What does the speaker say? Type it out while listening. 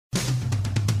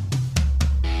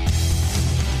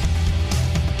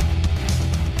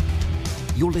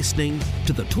You're listening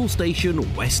to the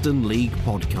Toolstation Western League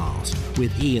podcast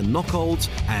with Ian Knockholds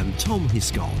and Tom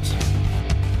Hiscott.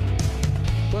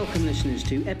 Welcome, listeners,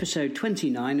 to episode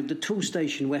 29 of the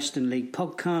Toolstation Western League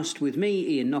podcast with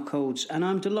me, Ian Knockholds, and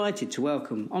I'm delighted to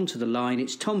welcome onto the line,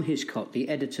 it's Tom Hiscott, the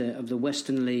editor of the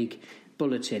Western League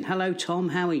Bulletin. Hello, Tom,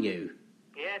 how are you?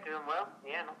 Yeah, doing well.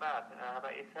 Yeah, not bad. How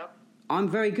about yourself? I'm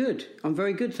very good,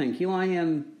 thank you.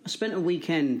 I spent a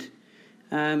weekend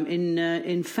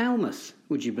in Falmouth,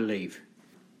 would you believe?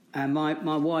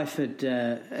 My wife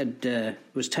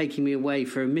was taking me away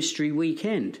for a mystery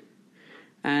weekend.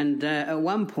 And at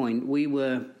one point, we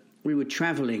were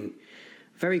travelling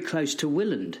very close to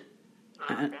Willand,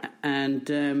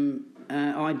 and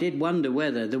I did wonder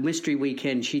whether the mystery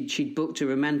weekend she'd booked a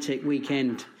romantic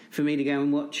weekend for me to go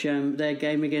and watch their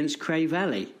game against Cray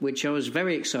Valley, which I was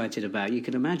very excited about. You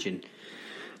can imagine.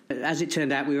 As it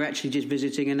turned out, we were actually just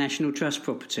visiting a National Trust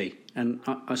property, and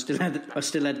I still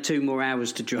had 2 more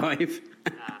hours to drive.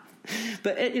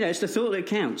 But it's the thought that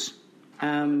counts.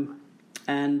 Anyway,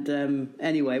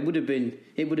 it would have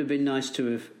been nice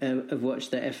to have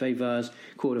watched the FA Vase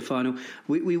quarter-final.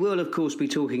 We will, of course, be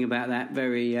talking about that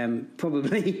very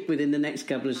probably within the next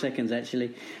couple of seconds,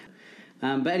 actually.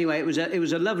 But anyway, it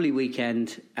was a lovely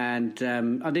weekend, and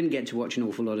I didn't get to watch an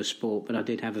awful lot of sport, but I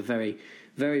did have a very,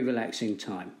 very relaxing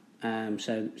time.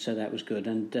 So that was good,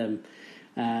 and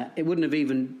it wouldn't have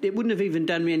even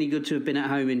done me any good to have been at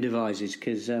home in Devizes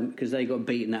because they got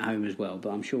beaten at home as well. But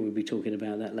I'm sure we'll be talking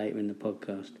about that later in the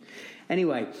podcast.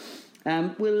 Anyway,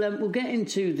 we'll get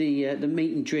into the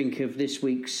meat and drink of this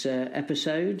week's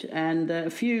episode, and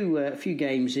a few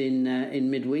games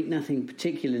in midweek. Nothing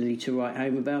particularly to write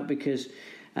home about because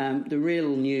the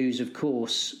real news, of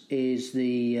course, is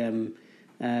the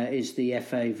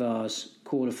FA Vase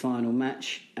quarter-final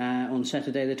match on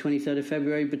Saturday the 23rd of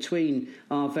February between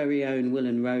our very own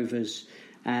Willand Rovers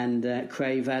and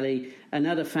Cray Valley.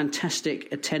 Another fantastic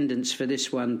attendance for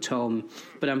this one, Tom,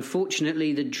 but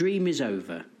unfortunately the dream is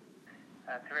over.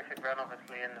 Terrific run,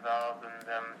 obviously, in the Vase, and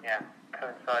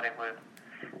coincided with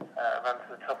a run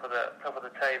to the top of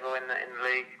the table in the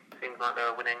league. Seems like they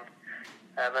were winning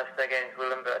most of their games,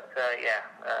 Willand, but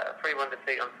a 3-1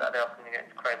 defeat on Saturday afternoon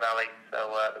against Cray Valley.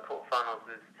 So the quarterfinals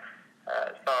is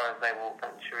as far as they will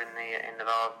venture in the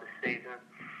Vase this season.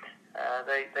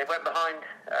 They went behind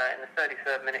in the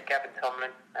 33rd minute. Gavin Tomlin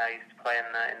used to play in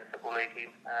the Football League. He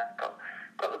got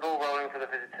the ball rolling for the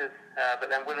visitors,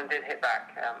 but then Willand did hit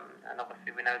back, and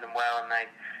obviously we know them well, and they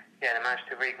managed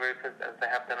to regroup as they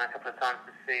have done a couple of times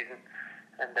this season.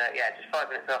 And just 5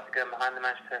 minutes after going behind, they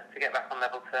managed to get back on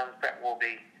level terms. Brett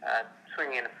Warby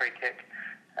swinging in a free kick,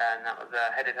 and that was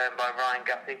headed home by Ryan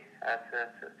Guppy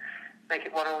to make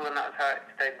it 1-1, and that was how it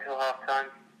stayed until half-time.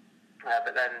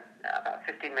 But then about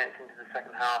 15 minutes into the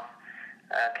second half,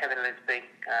 Kevin Lisby,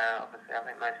 obviously I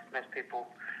think most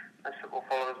football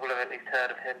followers will have at least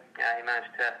heard of him. He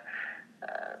managed to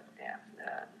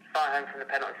fire home from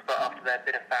the penalty spot after there had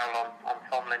been a foul on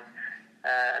Tomlin.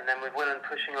 And then with Willand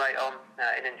pushing late on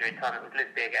in injury time, it was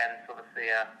Lisby again. So obviously,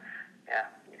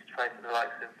 he used to play for the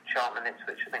likes of Charlton and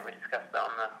Ipswich. I think we discussed that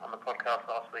on the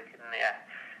podcast last week. And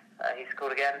he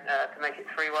scored again to make it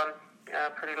 3-1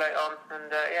 pretty late on. And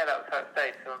that was how it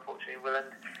stayed. So unfortunately, Willand,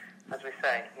 as we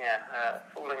say,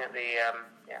 falling at the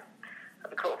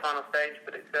quarter-final stage.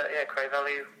 But it's Cray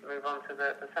Valley move on to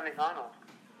the semi-finals.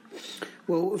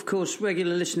 Well, of course,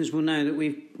 regular listeners will know that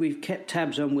we've kept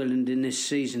tabs on Willand in this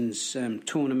season's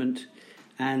tournament,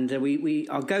 and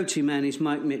our go-to man is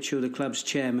Mike Mitchell, the club's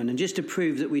chairman. And just to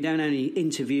prove that we don't only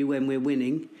interview when we're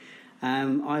winning,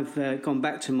 I've gone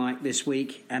back to Mike this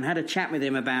week and had a chat with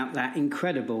him about that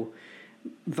incredible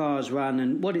Vase run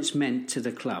and what it's meant to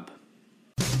the club.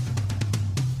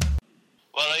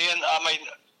 Well, Ian, I mean,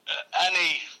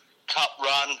 any cup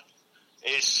run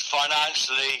is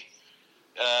financially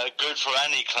good for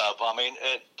any club. I mean,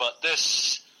 but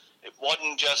it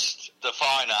wasn't just the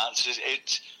finances.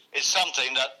 It's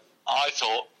something that I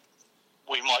thought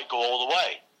we might go all the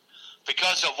way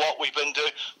because of what we've been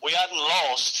doing. We hadn't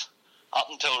lost up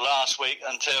until last week,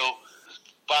 until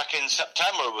back in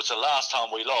September was the last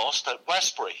time we lost at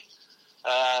Westbury.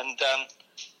 And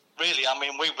really, I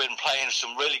mean, we've been playing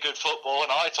some really good football,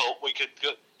 and I thought we could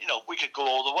go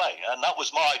all the way. And that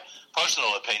was my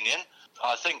personal opinion.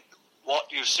 I think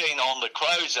what you've seen on the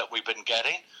crowds that we've been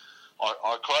getting,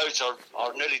 our crowds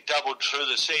are nearly doubled through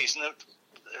the season,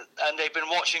 and they've been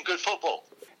watching good football.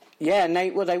 Yeah, and they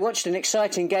watched an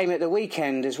exciting game at the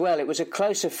weekend as well. It was a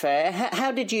close affair.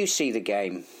 How did you see the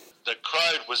game? The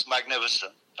crowd was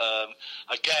magnificent.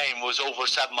 Again, was over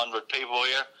 700 people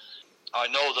here. I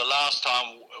know the last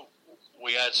time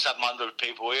we had 700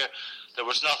 people here, there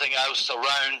was nothing else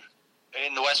around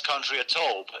in the West Country at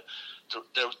all. But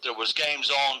there was games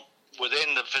on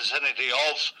within the vicinity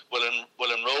of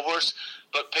Willand Rovers,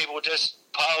 but people just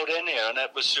piled in here, and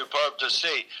it was superb to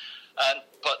see.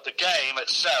 But the game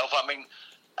itself, I mean,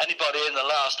 anybody in the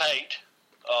last 8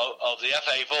 of the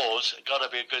FA Vase got to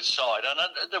be a good side, and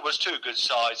there was 2 good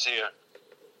sides here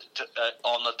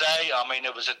on the day. I mean,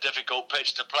 it was a difficult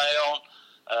pitch to play on.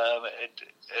 It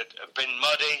had been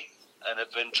muddy, and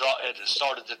it had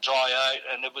started to dry out,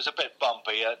 and it was a bit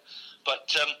bumpy.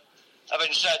 But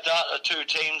having said that, the 2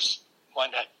 teams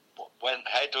went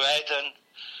head to head, and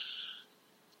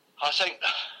I think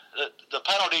the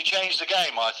penalty changed the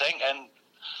game, I think, and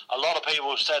a lot of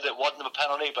people said it wasn't a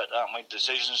penalty, but I mean,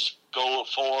 decisions go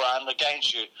for and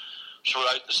against you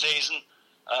throughout the season,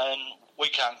 and we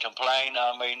can't complain.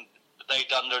 I mean, they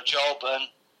done their job and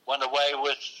went away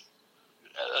with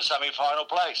a semi-final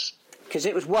place. Because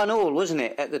it was 1-1, wasn't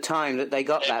it, at the time that they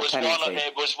got that penalty?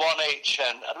 It was 1 each,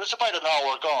 and it was about an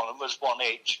hour gone. It was 1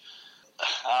 each.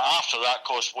 After that, of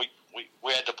course, we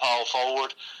had to power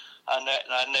forward, and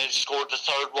they scored the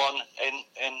third one in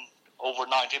over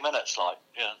 90 minutes,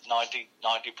 90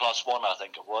 plus 1, I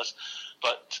think it was.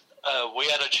 But we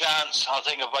had a chance, I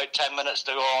think, about 10 minutes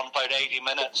to go on, about 80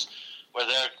 minutes, where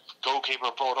their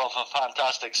goalkeeper brought off a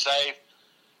fantastic save,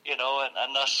 and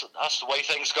that's the way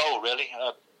things go, really.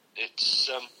 It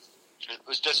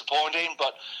was disappointing,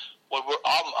 but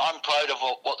I'm proud of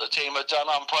what the team had done.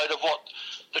 I'm proud of what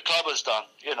the club has done,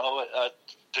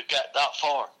 to get that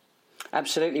far.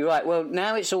 Absolutely right. Well,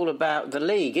 now it's all about the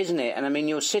league, isn't it? And I mean,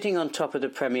 you're sitting on top of the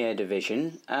Premier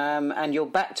Division, and you're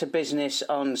back to business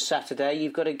on Saturday.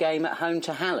 You've got a game at home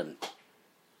to Hallen.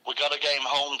 We got a game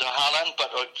home to Hallen,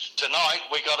 but tonight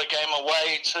we got a game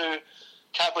away to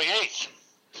Cadbury Heath.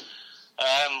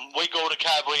 We go to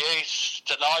Cadbury Heath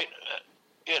tonight.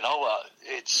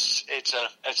 It's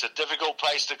a difficult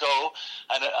place to go,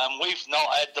 and we've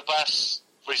not had the best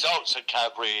results at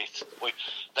Cadbury Heath.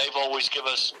 They've always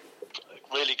given us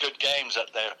really good games up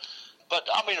there, but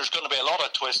I mean, there's going to be a lot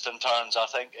of twists and turns. I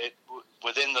think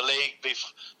within the league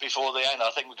before the end.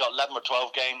 I think we've got 11 or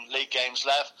 12 league games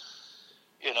left.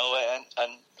 And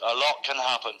a lot can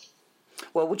happen.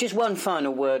 Well, just one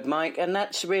final word, Mike, and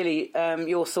that's really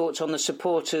your thoughts on the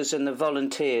supporters and the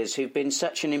volunteers who've been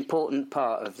such an important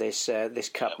part of this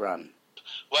cup run.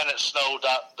 When it snowed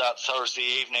that Thursday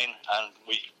evening, and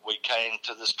we came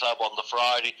to this club on the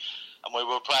Friday, and we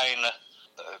were playing a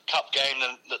cup game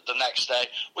the next day,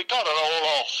 we got it all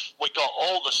off. We got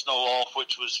all the snow off,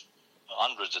 which was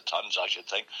hundreds of tons, I should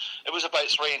think. It was about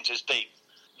 3 inches deep.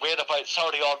 We had about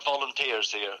 30-odd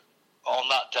volunteers here on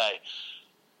that day.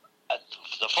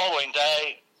 The following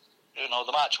day,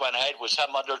 the match went ahead with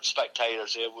 700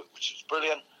 spectators here, which is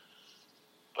brilliant.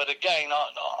 But again,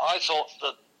 I thought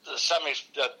that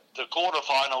the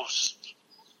quarterfinals,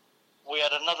 we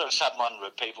had another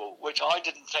 700 people, which I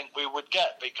didn't think we would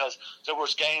get because there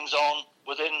was games on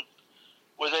within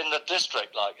the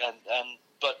district,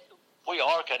 but we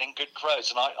are getting good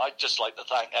crowds, and I'd just like to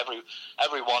thank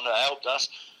everyone that helped us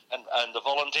and the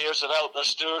volunteers that helped us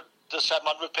steward the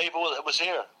 700 people that was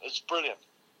here. It's brilliant.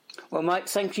 Well, Mike,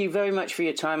 thank you very much for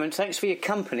your time, and thanks for your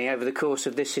company over the course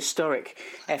of this historic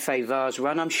FA Vase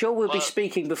run. I'm sure we'll be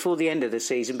speaking before the end of the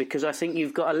season, because I think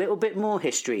you've got a little bit more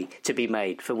history to be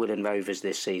made for Willand Rovers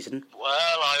this season. Well,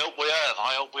 I hope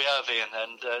we have, Ian,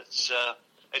 and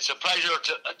it's a pleasure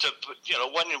to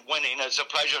when you're winning, it's a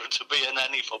pleasure to be in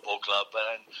any football club,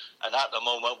 and at the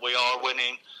moment we are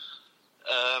winning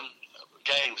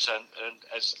games, and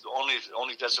it's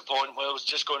only disappointing was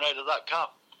just going out of that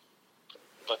cup.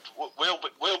 But we'll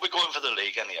be going for the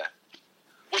league anyhow.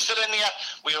 We're still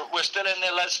in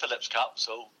the Les Phillips Cup,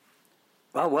 so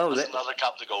that's another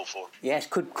cup to go for. Yes,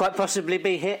 could quite possibly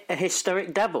be a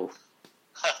historic double.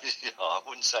 I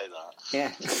wouldn't say that.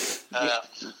 Yeah,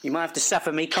 you might have to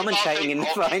suffer me commentating in the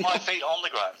final. Keep my feet on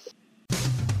the ground.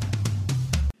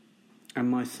 And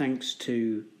my thanks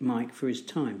to Mike for his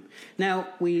time. Now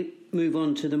we move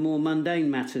on to the more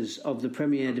mundane matters of the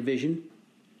Premier Division.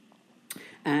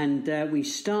 And we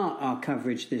start our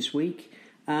coverage this week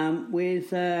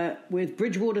with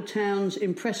Bridgewater Town's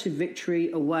impressive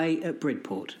victory away at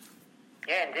Bridport.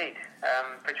 Yeah, indeed.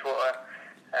 Bridgewater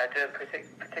doing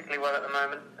particularly well at the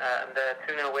moment, and a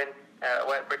 2-0 win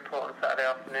away at Bridport on Saturday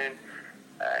afternoon.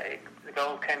 The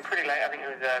goals came pretty late. I think it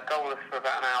was goalless for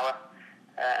about an hour,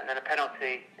 and then a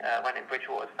penalty went in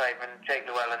Bridgewater's favour. And Jake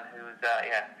Llewellyn, who's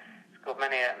scored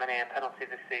many a penalty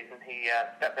this season, he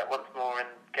stepped up once more and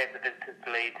gave the visitors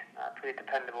the lead. Pretty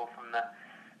dependable from the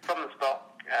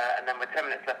spot. And then with 10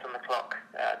 minutes left on the clock,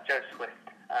 Joe Swift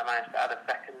managed to add a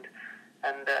second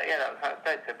And that was how it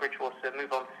stayed. So Bridgewater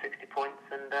move on to 60 points,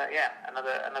 and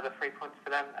another 3 points for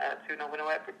them. 2-0 win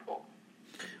away at Bridport.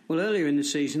 Well, earlier in the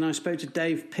season, I spoke to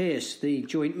Dave Pearce, the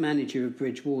joint manager of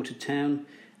Bridgewater Town,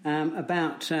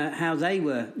 about how they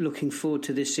were looking forward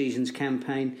to this season's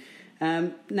campaign.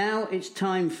 Now it's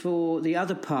time for the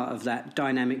other part of that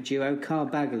dynamic duo, Carl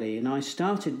Baggerly, and I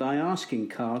started by asking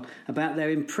Carl about their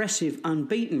impressive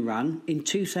unbeaten run in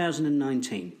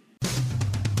 2019.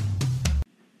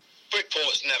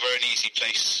 Bridport's never an easy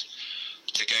place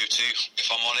to go to,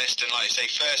 if I'm honest, and like I say,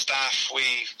 first half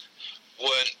we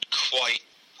weren't quite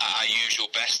at our usual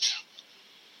best,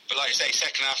 but like I say,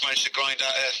 second half managed to grind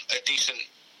out a decent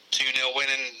 2-0 win,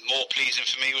 and more pleasing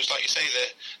for me was, like you say,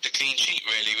 the clean sheet,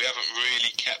 really. We haven't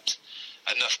really kept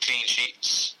enough clean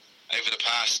sheets over the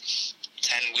past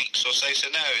 10 weeks or so, so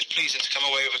no, it was pleasing to come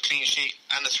away with a clean sheet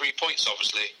and the 3 points,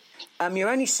 obviously. You're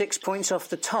only 6 points off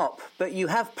the top, but you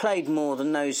have played more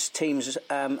than those teams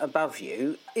above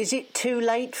you. Is it too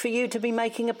late for you to be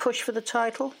making a push for the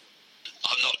title?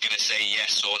 I'm not going to say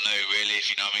yes or no, really, if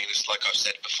you know what I mean. It's like I've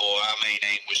said before, our main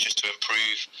aim was just to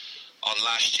improve on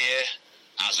last year,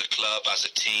 as a club, as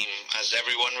a team, as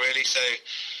everyone, really. So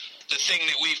the thing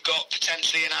that we've got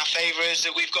potentially in our favour is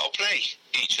that we've got to play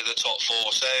each of the top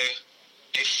four. So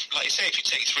if, like you say, if you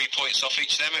take 3 points off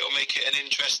each of them, it will make it an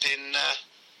interesting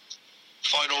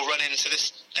final run into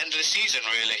this end of the season,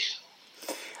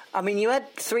 really. I mean, you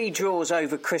had 3 draws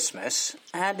over Christmas.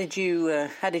 How did you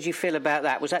feel about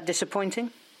that? Was that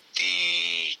disappointing?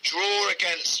 The draw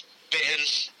against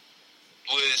Bitton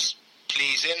was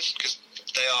pleasing because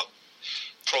they are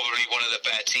probably one of the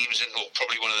better teams, or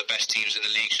probably one of the best teams in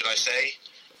the league, should I say.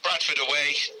 Bradford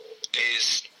away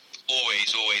is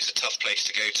always a tough place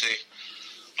to go to.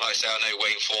 Like I say, I know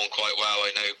Wayne Fawn quite well.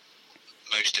 I know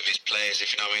most of his players,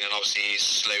 if you know what I mean, and obviously he's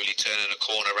slowly turning a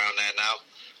corner around there now,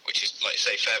 which is, like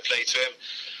I say, fair play to him.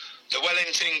 The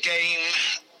Wellington game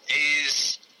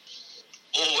is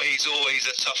always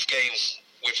a tough game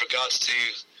with regards to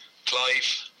Clive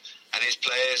and his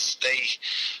players. They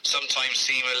sometimes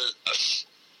seem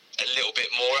a little bit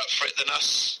more up for it than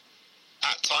us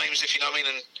at times, if you know what I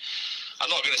mean. And I'm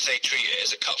not going to say treat it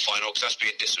as a cup final because that's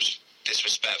being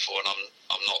disrespectful, and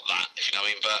I'm not that, if you know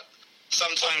what I mean. But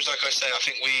sometimes, like I say, I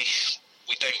think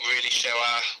we don't really show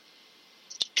our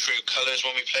true colours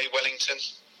when we play Wellington.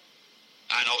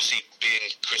 And obviously, being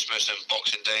Christmas and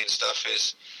Boxing Day and stuff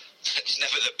it's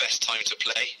never the best time to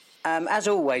play. As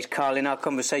always, Carl, in our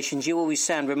conversations, you always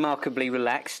sound remarkably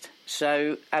relaxed.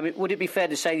 So, I mean, would it be fair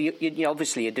to say you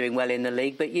obviously you're doing well in the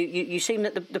league, but you seem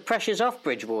that the pressure's off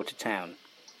Bridgewater Town?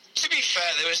 To be fair,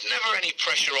 there was never any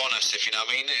pressure on us, if you know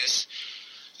what I mean. It's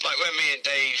like when me and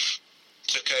Dave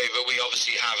took over, we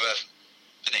obviously have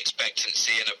an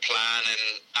expectancy and a plan,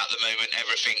 and at the moment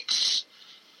everything's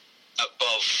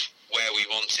above where we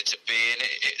wanted to be. And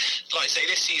like I say,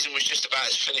 this season was just about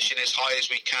us finishing as high as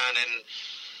we can and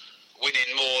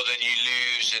winning more than you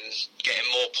lose and getting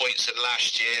more points than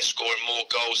last year, scoring more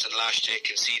goals than last year,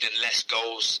 conceding less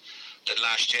goals than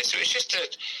last year. So it's just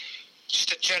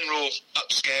a general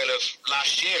upscale of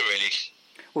last year, really.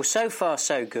 Well, so far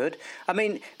so good. I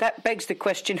mean, that begs the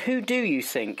question, who do you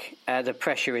think the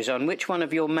pressure is on? Which one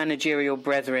of your managerial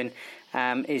brethren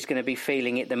is going to be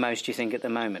feeling it the most, you think, at the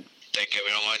moment? Don't get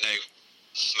me wrong, I know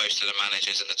most of the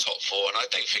managers in the top four, and I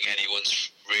don't think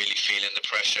anyone's really feeling the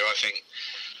pressure. I think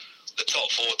the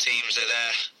top 4 teams are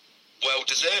there well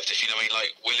deserved, if you know what I mean.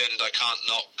 Like Willand, I can't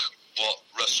knock what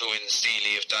Russell and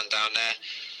Steely have done down there.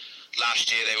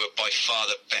 Last year they were by far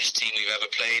the best team we've ever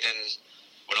played, and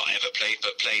well, not ever played,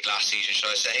 but played last season,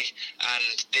 should I say.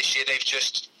 And this year they've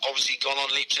just obviously gone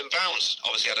on leaps and bounds.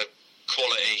 Obviously had a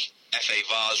quality FA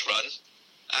Vars run,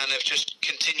 and have just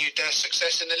continued their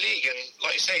success in the league. And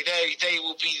like I say, they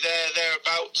will be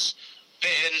thereabouts.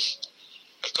 Bitton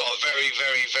have got a very,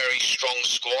 very, very strong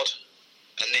squad,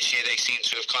 and this year they seem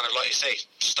to have kind of, like you say,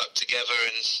 stuck together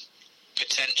and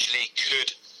potentially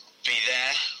could be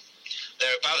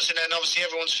thereabouts. And then obviously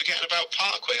everyone's forgetting about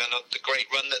Parkway and the great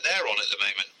run that they're on at the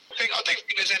moment. I don't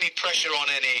think there's any pressure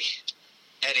on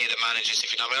any of the managers,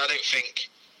 if you know what I mean. I don't think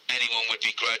anyone would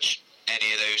begrudge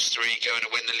any of those 3 going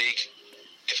to win the league,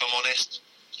 if I'm honest.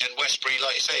 And Westbury,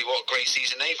 like you say, what a great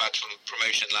season they've had from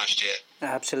promotion last year.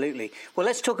 Absolutely. Well,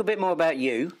 let's talk a bit more about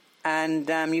you. And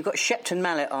you've got Shepton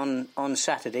Mallet on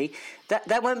Saturday.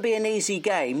 That won't be an easy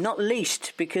game, not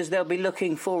least because they'll be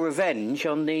looking for revenge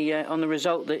on the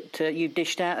result that you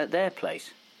dished out at their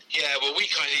place. Yeah, well, we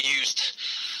kind of used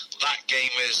that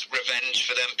game as revenge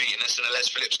for them beating us in the Les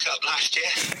Phillips Cup last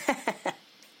year.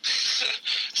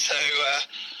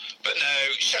 But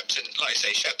no, Shepton, like I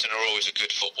say, Shepton are always a good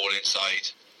footballing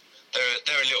side.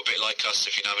 they're a little bit like us,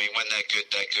 if you know what I mean. When they're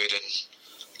good, and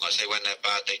like I say, when they're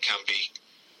bad, they can be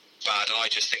bad. And I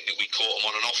just think that we caught them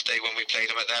on an off day when we played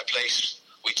them at their place.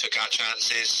 We took our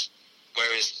chances,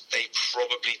 whereas they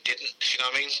probably didn't, if you know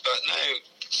what I mean. But no,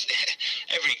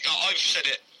 I've said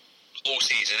it all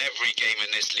season, every game in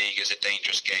this league is a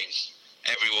dangerous game.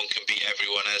 Everyone can beat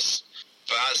everyone.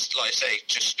 But as, like I say,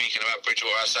 just speaking about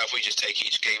Bridgwater ourselves, we just take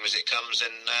each game as it comes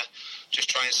and just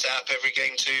try and set up every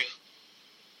game to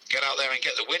get out there and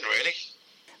get the win, really.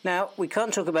 Now, we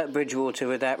can't talk about Bridgwater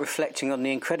without reflecting on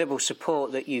the incredible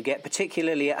support that you get,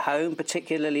 particularly at home,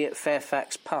 particularly at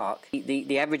Fairfax Park.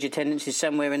 The average attendance is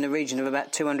somewhere in the region of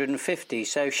about 250,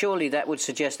 so surely that would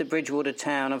suggest that Bridgwater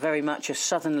Town are very much a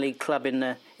Southern League club in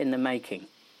the making.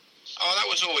 Oh, that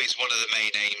was always one of the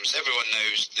main aims. Everyone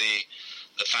knows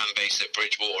the fan base that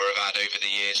Bridgwater have had over the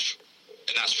years,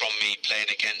 and that's from me playing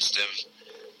against them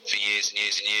for years and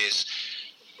years and years.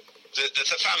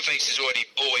 The fan base has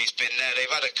always been there.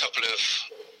 They've had a couple of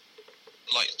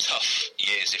tough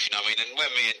years, if you know what I mean. And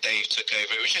when me and Dave took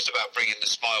over, it was just about bringing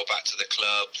the smile back to the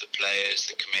club, the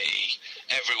players, the committee,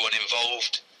 everyone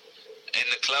involved in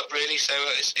the club, really. So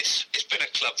it's been a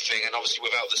club thing, and obviously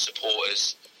without the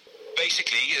supporters.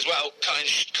 Basically, as well, cutting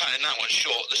that one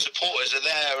short, the supporters are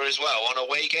there as well on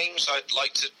away games. I'd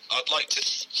like to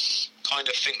kind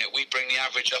of think that we bring the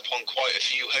average up on quite a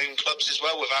few home clubs as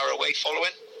well with our away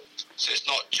following. So it's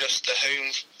not just the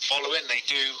home following; they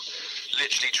do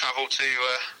literally travel to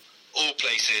all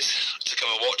places to come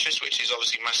and watch us, which is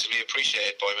obviously massively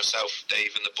appreciated by myself,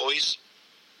 Dave, and the boys.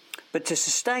 But to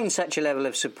sustain such a level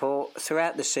of support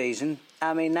throughout the season,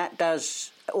 I mean, that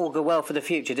does augur well for the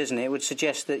future, doesn't it? It would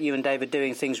suggest that you and Dave are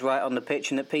doing things right on the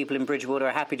pitch and that people in Bridgwater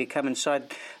are happy to come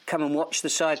and watch the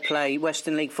side play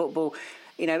Western League football,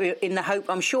 you know, in the hope,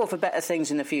 I'm sure, for better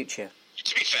things in the future.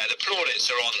 To be fair, the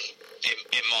plaudits are on,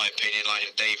 in my opinion,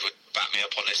 like Dave would back me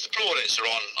up on this, the plaudits are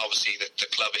on, obviously, the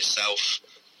club itself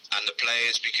and the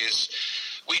players, because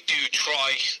we do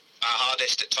try our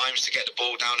hardest at times to get the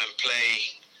ball down and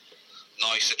play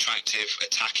nice, attractive,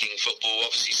 attacking football.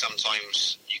 Obviously,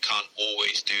 sometimes you can't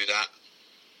always do that.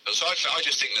 So I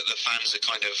just think that the fans are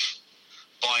kind of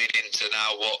buying into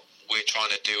now what we're trying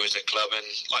to do as a club. And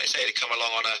like I say, they come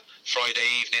along on a Friday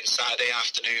evening, Saturday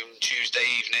afternoon, Tuesday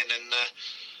evening, and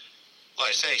like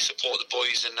I say, support the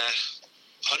boys in their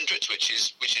hundreds, which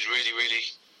is really, really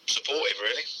supportive,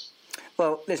 really.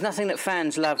 Well, there's nothing that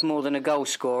fans love more than a goal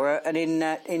scorer, and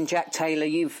in Jack Taylor,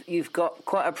 you've got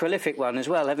quite a prolific one as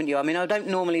well, haven't you? I mean, I don't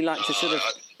normally like to sort of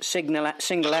single out.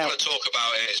 I don't want to talk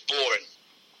about it; it's boring.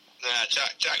 Nah,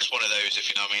 Jack's one of those, if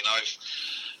you know what I mean.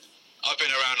 I've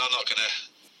been around. I'm not going to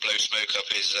blow smoke up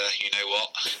his, you know what.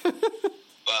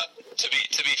 But to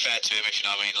be fair to him, if you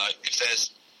know what I mean, like if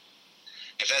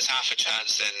there's half a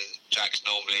chance, then Jack's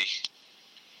normally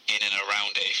in and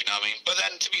around it, if you know what I mean. But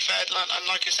then, to be fair, and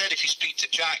like I said, if you speak to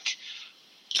Jack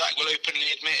will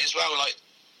openly admit as well, like,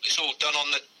 it's all done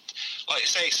on the, like I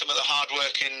say, some of the hard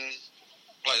work in,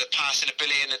 like, the passing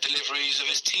ability and the deliveries of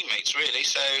his teammates, really.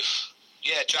 So,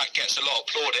 yeah, Jack gets a lot of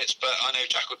plaudits, but I know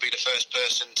Jack would be the first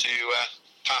person to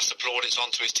pass the plaudits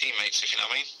on to his teammates, if you know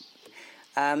what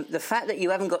I mean. The fact that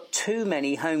you haven't got too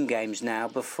many home games now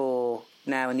before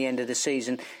now and the end of the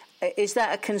season, is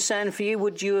that a concern for you?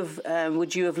 Would you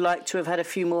have liked to have had a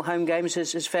few more home games?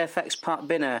 Has Fairfax Park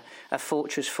been a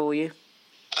fortress for you?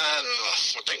 Well,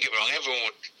 don't get me wrong, everyone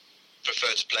would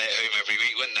prefer to play at home every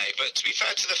week, wouldn't they? But to be fair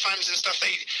to the fans and stuff,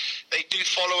 they do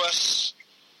follow us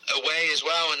away as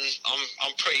well, and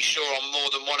I'm pretty sure on more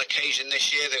than one occasion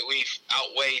this year that we've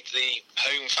outweighed the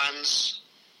home fans.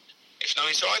 If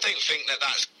not, so I don't think that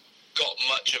that's got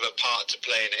much of a part to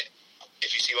play in it,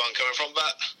 if you see where I'm coming from.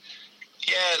 But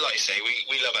yeah, like I say,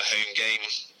 we love a home game.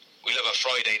 We love a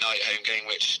Friday night home game,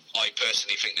 which I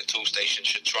personally think the Tool Station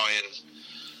should try and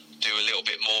do a little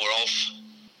bit more of.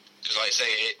 Because like I say,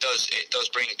 it does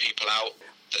bring people out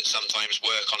that sometimes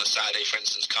work on a Saturday, for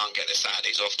instance, can't get their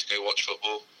Saturdays off to go watch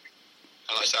football.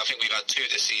 And like I say, I think we've had 2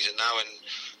 this season now, and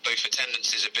both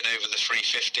attendances have been over the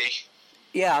 350.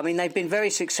 Yeah, I mean, they've been very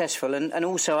successful, and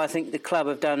also I think the club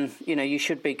have done, you know, you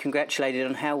should be congratulated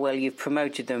on how well you've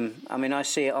promoted them. I mean, I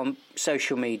see it on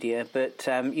social media, but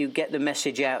you get the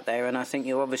message out there, and I think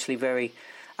you're obviously very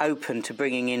open to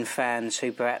bringing in fans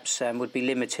who perhaps would be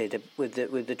limited with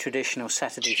the traditional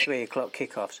Saturday 3 o'clock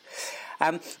kickoffs.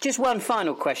 Just one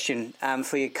final question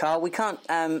for you, Carl. We can't.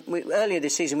 Earlier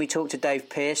this season, we talked to Dave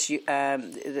Pearce,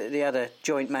 the other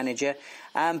joint manager.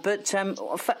 But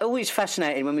always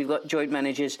fascinating when we've got joint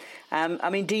managers. I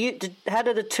mean, how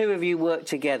do the two of you work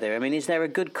together? I mean, is there a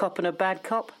good cop and a bad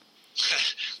cop?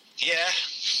 Yeah,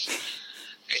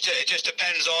 it just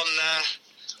depends on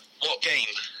what game.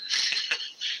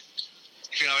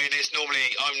 I mean,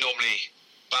 I'm normally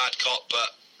bad cop,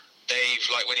 but Dave,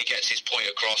 like when he gets his point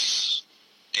across,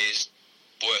 is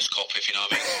worse cop, if you know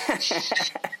what I mean.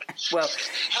 Well,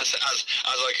 as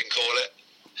I can call it.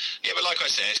 Yeah, but like I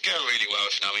said, it's going really well,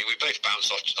 if you know what I mean. We both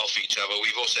bounce off each other.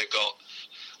 We've also got,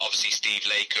 obviously, Steve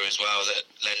Laker as well, that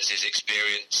lends his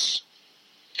experience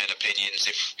and opinions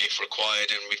if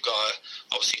required. And we've got,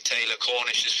 obviously, Taylor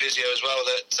Cornish as physio as well,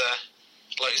 that,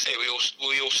 like I say, we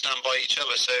all stand by each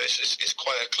other. So it's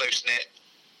quite a close-knit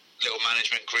little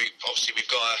management group. Obviously,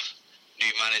 we've got a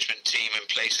new management team in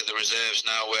place of the reserves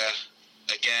now where,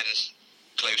 again,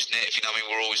 close-knit, if you know what I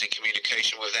mean, we're always in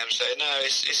communication with them. So, no,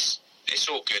 it's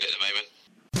all good at the moment.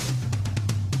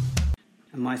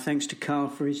 And my thanks to Carl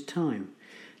for his time.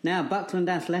 Now, Buckland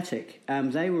Athletic,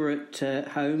 they were at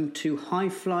home to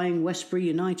high-flying Westbury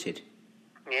United.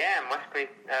 Yeah, and Westbury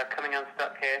coming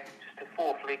unstuck here. Just a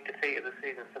fourth league defeat of the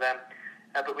season for them.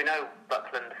 But we know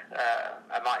Buckland,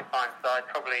 a mighty fine side,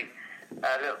 probably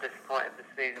a little disappointed this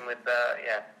season with,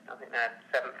 I think they're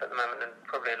 7th at the moment and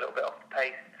probably a little bit off the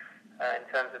pace in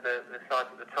terms of the sides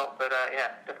at the top. But,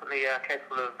 definitely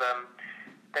capable of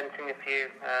denting a few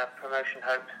promotion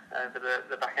hopes over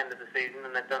the back end of the season,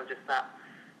 and they've done just that.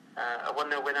 A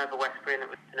 1-0 win over Westbury, and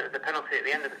it was a penalty at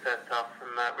the end of the first half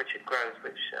from Richard Groves,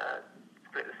 which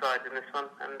split the sides in this one,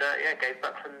 and gave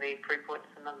Buckland the 3 points,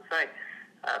 and as I say,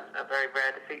 a very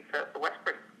rare defeat for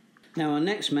Westbury. Now, our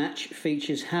next match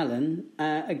features Hallen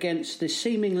against the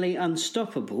seemingly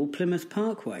unstoppable Plymouth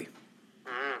Parkway.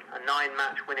 A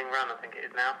 9-match winning run, I think it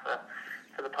is now,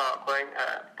 for the Parkway.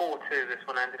 4-2 this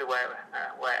one ended away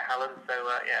at Hallen, so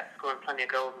scoring plenty of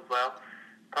goals as well.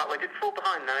 Parkway did fall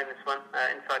behind though in this one,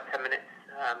 inside 10 minutes,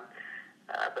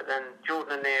 but then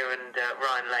Jordan Anir and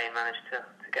Ryan Lane managed to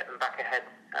get them back ahead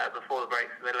before the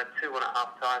break, so they led 2-1 at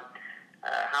half-time.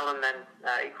 Hallen then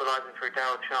equalising through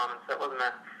Darryl Charman, so it wasn't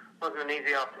an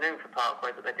easy afternoon for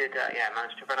Parkway, but they did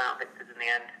manage to run out victors in the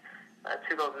end.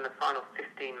 2 goals in the final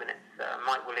 15 minutes,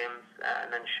 Mike Williams and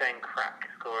then Shane Crack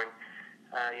scoring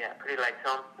pretty late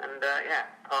on, and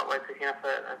Parkway picking up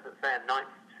a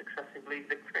 9th successive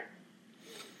league victory.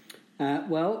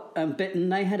 Bitton,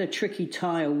 they had a tricky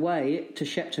tie away to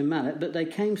Shepton Mallet, but they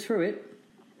came through it.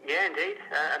 Yeah, indeed.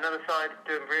 Another side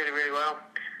doing really, really well.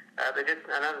 They did,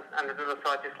 and another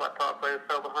side, just like Parkway,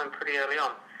 fell behind pretty early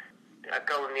on. A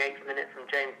goal in the 8th minute from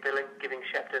James Billing, giving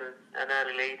Shepton an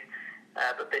early lead,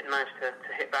 but Bitton managed to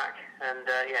hit back, and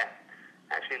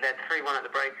actually led 3-1 at the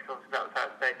break. So obviously that was how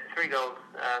it stayed. 3 goals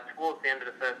towards the end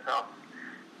of the first half.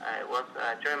 It was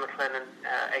Joe McLennan,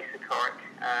 Asa Corrick,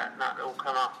 and that all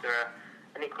come after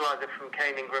an equaliser from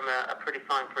Kane Ingram, a pretty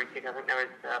fine free kick. I think there is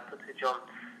footage on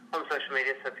social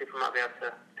media, so people might be able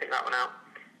to pick that one out.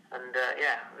 And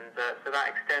so that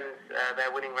extends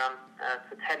their winning run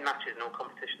to 10 matches in all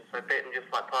competitions. So Bitton,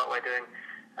 just like Parkway, doing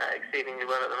exceedingly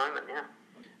well at the moment, yeah.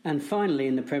 And finally,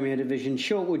 in the Premier Division,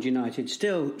 Shortwood United,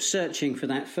 still searching for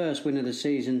that first win of the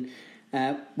season.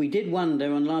 We did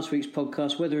wonder on last week's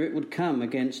podcast whether it would come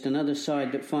against another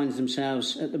side that finds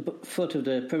themselves at the foot of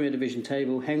the Premier Division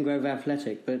table, Hengrove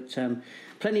Athletic. But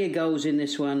plenty of goals in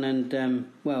this one, and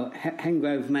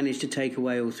Hengrove managed to take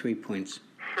away all 3 points.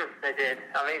 They did.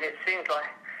 I mean, it seems like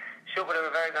Shortwood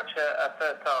were very much a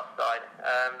first half side,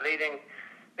 leading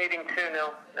 2-0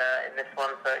 in this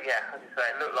one. So as you say,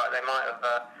 it looked like they might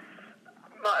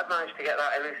have managed to get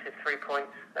that elusive 3 points,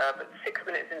 but 6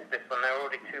 minutes into this one, they were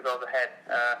already 2 goals ahead.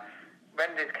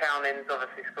 Renders Cownins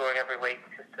obviously scoring every week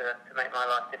just to make my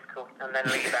life difficult, and then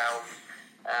Lee Bowles,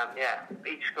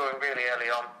 each scoring really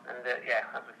early on, and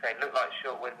as I say, it looked like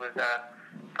Shortwood was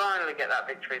finally get that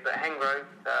victory, but Hengrove,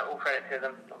 all credit to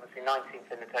them, obviously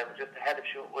 19th in the table, just ahead of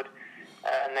Shortwood,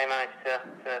 and they managed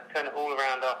to turn it all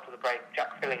around after the break.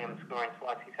 Jack Fillingham scoring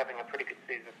twice. He's having a pretty good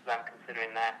season for them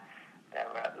considering their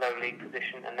low league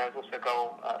position, and there was also a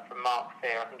goal from Mark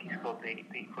Fear. I think he scored the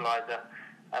equaliser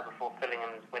before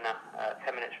Fillingham's winner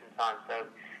 10 minutes from time. So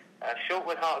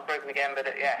Shortwood heart was broken again, but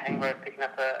Hengrove picking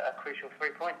up a crucial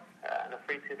 3 points and a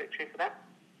 3-2 victory for them.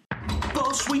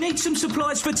 Boss, we need some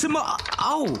supplies for tomorrow.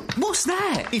 Oh, what's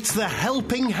that? It's the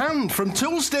Helping Hand from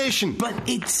Toolstation. But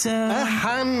it's, A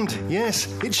hand, yes.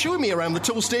 It's showing me around the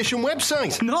Toolstation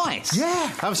website. Nice.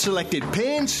 Yeah, I've selected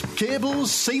paints,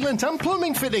 cables, sealant and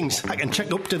plumbing fittings. I can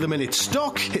check up to them in its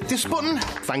stock, hit this button,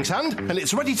 thanks hand, and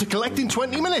it's ready to collect in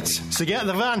 20 minutes. So get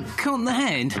the van. Can't the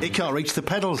hand? It can't reach the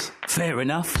pedals. Fair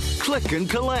enough. Click and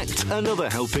collect. Another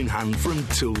helping hand from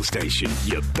Toolstation.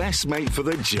 Your best mate for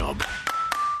the job.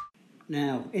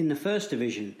 Now, in the First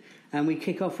Division, and we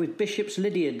kick off with Bishop's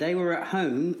Lydiard. They were at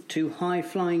home to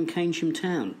high-flying Keynsham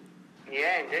Town.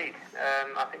 Yeah, indeed.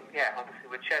 I think, obviously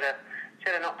with Cheddar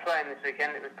Cheddar not playing this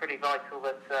weekend, it was pretty vital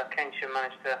that Keynsham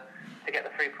managed to get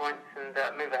the 3 points and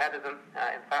move ahead of them,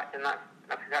 in fact, and that's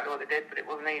exactly what they did, but it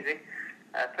wasn't easy.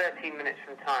 13 minutes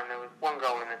from time, there was one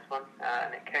goal in this one,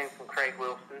 and it came from Craig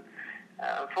Wilson.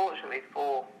 Unfortunately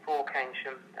for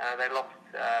Keynsham, they lost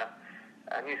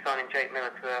new signing Jake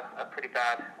Miller to a pretty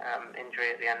bad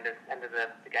injury at the end of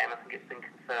the game. I think it's been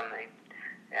confirmed that he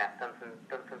done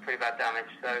some pretty bad damage.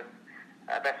 So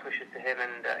best wishes to him,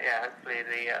 and hopefully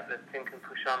the team can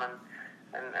push on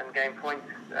and gain points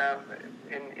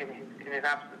in his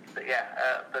absence.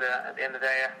 But at the end of the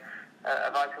day,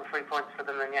 a vital 3 points for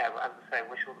them. And as I say,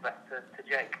 wish all the best to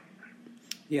Jake.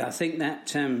 Yeah, I think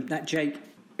that Jake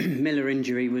Miller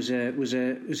injury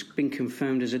has been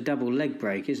confirmed as a double leg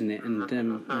break, isn't it? And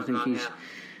I think he's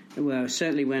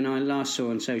certainly when I last saw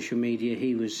on social media,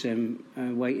 he was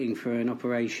waiting for an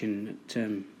operation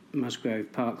at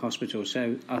Musgrove Park Hospital.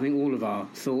 So I think all of our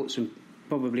thoughts and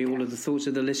probably all of the thoughts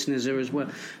of the listeners are as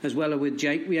well are with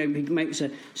Jake. We hope he makes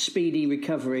a speedy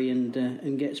recovery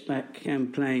and gets back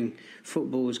playing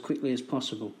football as quickly as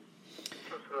possible.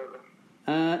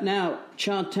 Now,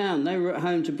 Chard Town, they were at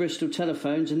home to Bristol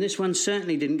Telephones, and this one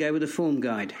certainly didn't go with the form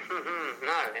guide.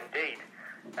 No, indeed.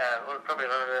 Probably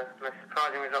one of the most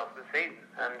surprising results of the season,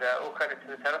 and all credit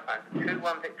to the Telephones.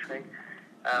 2-1 victory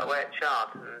away at Chard,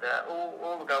 and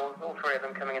all the goals, all three of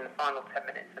them coming in the final 10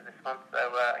 minutes of this one.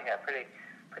 So,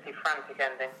 pretty frantic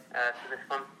ending to this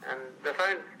one. And the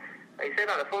Phones, you say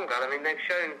about the form guide, I mean, they've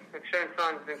shown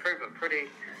signs of improvement pretty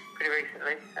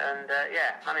recently, and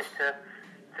managed to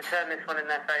turn this one in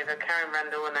their favour. Karen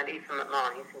Randall and then Ethan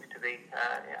McMahon, he seems to be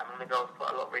among the goals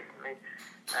quite a lot recently.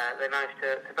 They managed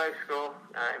to both score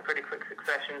in pretty quick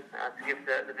succession to give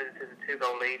the visitors a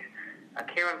 2-goal lead.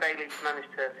 Kieran Bailey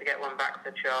managed to get one back for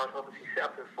Chard, obviously sit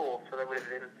up in fourth, so they would have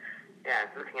been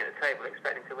looking at the table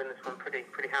expecting to win this one pretty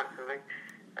handsomely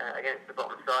against the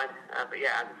bottom side. As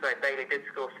I say, Bailey did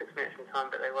score 6 minutes from time,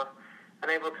 but they were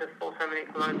unable to force home an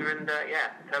equaliser, and the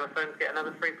Telephones get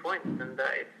another 3 points, and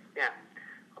it's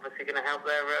obviously going to help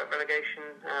their relegation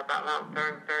battle out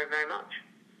very, very, very much.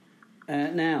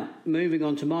 Now, moving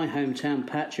on to my hometown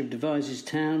patch of Devizes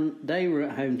Town, they were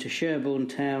at home to Sherborne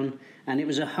Town, and it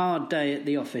was a hard day at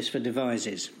the office for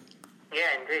Devizes.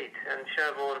 Yeah, indeed, and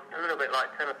Sherborne, a little bit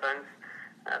like Telephones,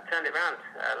 turned it round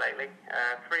lately.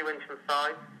 3 wins from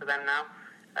 5 for them now,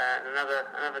 and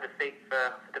another defeat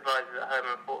for Devizes at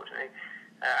home, unfortunately.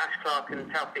 Ash Clark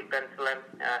and Taufik Bensalem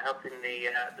helping the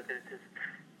visitors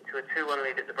to a 2-1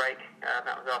 lead at the break.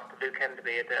 That was after Luke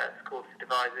Enderby had scored for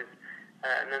Devizes.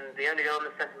 And then the only goal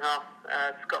in the second half,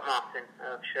 Scott Martin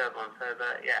of Sherborne. So,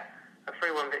 a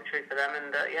 3-1 victory for them. And,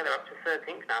 they're up to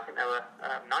 13th now. I think they were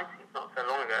 19th not so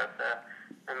long ago, if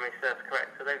memory serves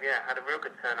correct. So they've, had a real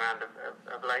good turnaround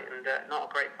of late. And not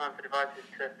a great time for Devizes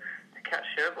to catch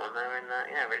Sherborne. They're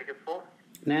in, really good form.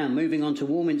 Now, moving on to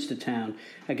Warminster Town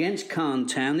against Cairn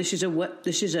Town. This is a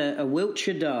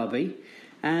Wiltshire derby.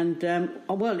 And,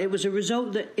 it was a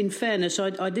result that, in fairness,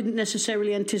 I didn't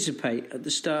necessarily anticipate at the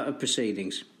start of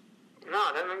proceedings. No,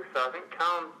 I don't think so. I think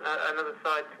Cairn, another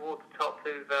side towards the top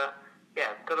who've,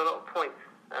 got a lot of points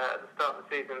at the start of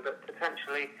the season, but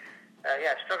potentially,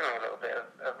 struggling a little bit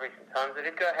of recent times. They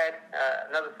did go ahead.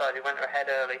 Another side who went ahead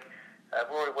early,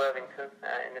 Rory Worthington,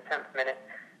 in the 10th minute.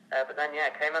 But then,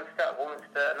 came unstuck.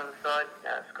 Warminster, another side,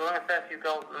 scoring a fair few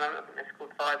goals at the moment. I think they scored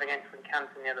 5 against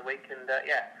Wincanton the other week, and,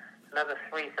 another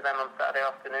 3 for them on Saturday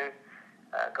afternoon.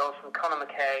 Goals from Conor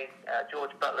McKay,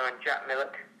 George Butler and Jack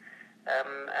Millock.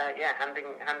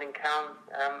 Handing Cairn,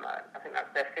 I think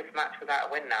that's their 5th match without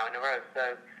a win now in a row.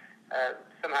 So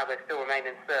somehow they still remain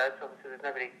in third. So obviously there's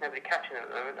nobody catching them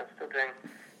at the moment. They're still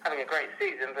having a great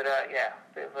season, but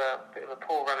bit of a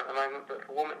poor run at the moment. But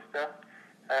for Warminster,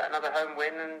 another home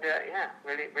win, and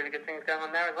really good things going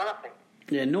on there as well, I think.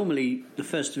 Yeah, normally the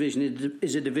First Division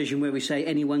is a division where we say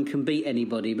anyone can beat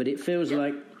anybody, but it feels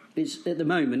like it's at the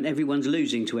moment everyone's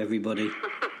losing to everybody,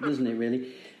 doesn't it,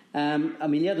 really?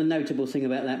 The other notable thing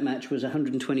about that match was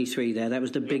 123 there. That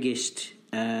was the biggest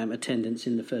attendance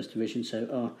in the First Division,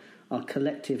 so our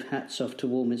collective hats off to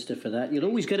Warminster for that. You'll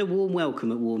always get a warm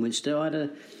welcome at Warminster. I had a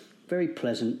very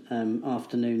pleasant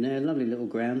afternoon there, lovely little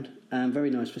ground, very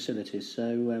nice facilities,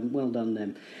 so well done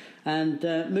them. And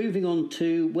moving on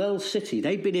to Wells City,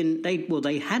 they had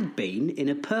been in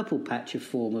a purple patch of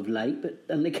form of late,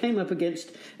 and they came up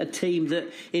against a team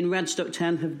that in Radstock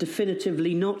Town have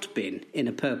definitively not been in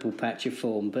a purple patch of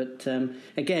form. But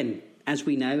again, as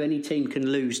we know, any team can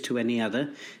lose to any other,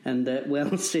 and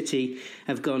Wells City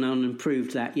have gone on and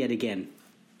proved that yet again.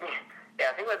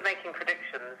 Yeah, I think we're making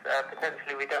predictions.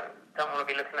 Potentially, we don't want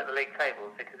to be looking at the league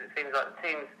tables because it seems like the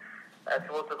teams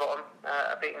towards the bottom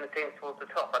are beating the teams towards the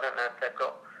top. I don't know if they've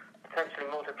got potentially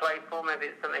more to play for. Maybe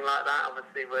it's something like that.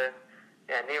 Obviously, we're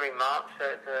nearing March, so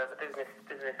it's the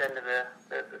business end of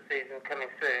the season coming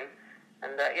soon.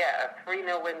 And a 3-0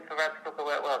 win for Radstock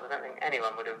away at Wells. I don't think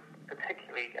anyone would have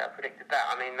particularly predicted that.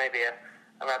 I mean, maybe a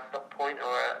Radstock point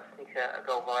or a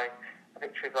goal by a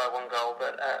victory by 1 goal,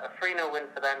 but a 3-0 win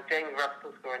for them. James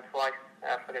Russell scoring twice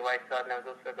for the away side, and there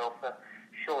was also a goal for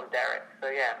Sean Derrick. So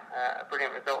a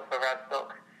brilliant result for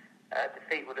Radstock.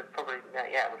 Defeat would have probably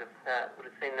would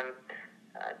have seen them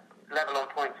level on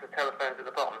points with Telephones at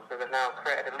the bottom. So they've now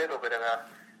created a little bit of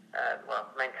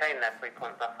maintain their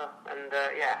 3-point buffer, and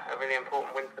a really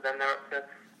important win for them. They're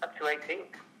up to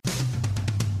 18th.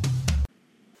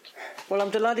 Well, I'm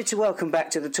delighted to welcome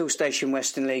back to the Toolstation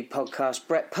Western League podcast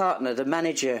Brett Partner, the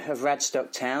manager of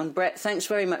Radstock Town. Brett, thanks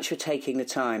very much for taking the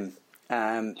time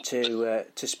to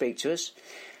speak to us.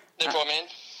 No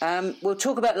problem. We'll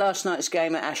talk about last night's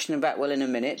game at Ashton and Backwell in a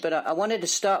minute, but I wanted to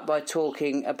start by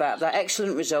talking about that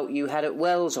excellent result you had at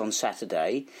Wells on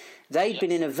Saturday. They'd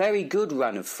been in a very good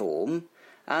run of form.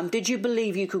 Did you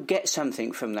believe you could get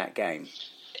something from that game?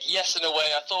 Yes, in a way.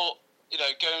 I thought,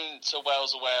 going to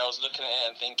Wales away, I was looking at it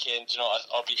and thinking,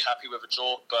 I'll be happy with a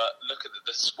draw, but look at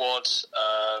the squad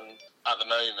at the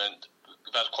moment.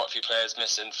 We've had quite a few players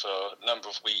missing for a number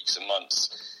of weeks and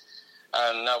months.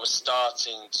 And now we're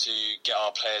starting to get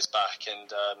our players back.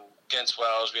 And against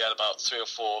Wales, we had about 3 or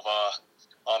 4 of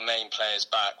our main players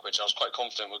back, which I was quite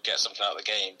confident would get something out of the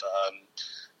game. But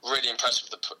really impressed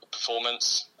with the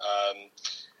performance.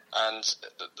 And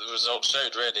the results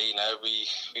showed, really.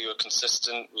 We were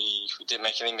consistent. We didn't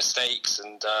make any mistakes,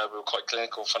 and we were quite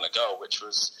clinical in front of goal, which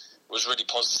was really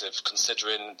positive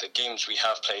considering the games we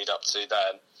have played up to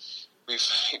then.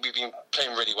 We've been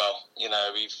playing really well.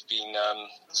 We've been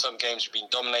some games we've been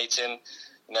dominating,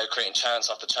 creating chance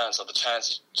after chance after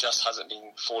chance. It just hasn't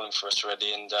been falling for us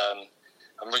really, and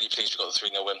I'm really pleased we got the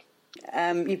 3-0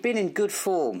 win. You've been in good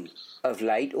form of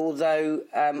late, although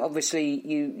obviously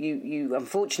you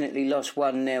unfortunately lost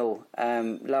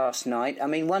 1-0 last night. I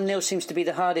mean, 1-0 seems to be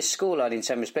the hardest scoreline in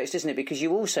some respects, doesn't it? Because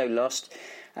you also lost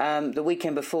the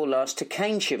weekend before last to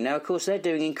Keynsham. Now, of course, they're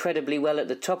doing incredibly well at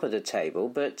the top of the table,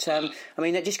 but I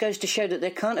mean, that just goes to show that there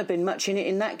can't have been much in it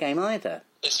in that game either.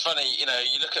 It's funny, you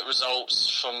look at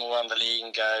results from around the league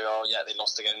and go, oh yeah, they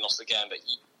lost again, but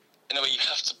in a way, you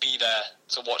have to be there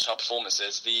to watch our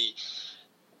performances.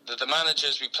 The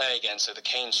managers we play against, so the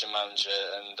Keynsham manager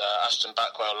and Ashton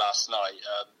Backwell last night,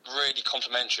 really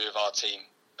complimentary of our team.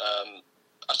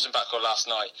 Ashton Backwell last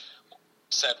night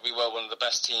said we were one of the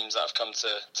best teams that have come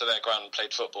to their ground and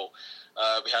played football.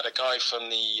 We had a guy from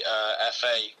the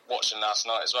FA watching last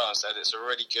night as well and said it's a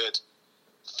really good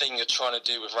thing you're trying to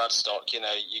do with Radstock. You're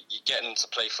getting to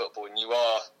play football, and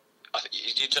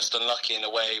you're just unlucky in a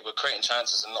way. We're creating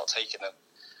chances and not taking them.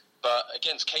 But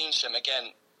against Keynsham,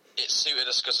 again, it suited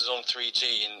us because it's on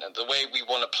 3G, and the way we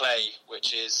want to play,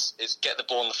 which is get the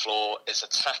ball on the floor, it's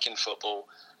attacking football.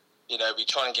 We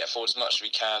try and get forward as much as we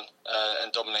can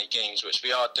and dominate games, which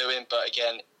we are doing, but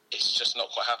again, it's just not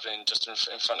quite happening just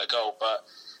in front of goal. But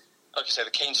like I say,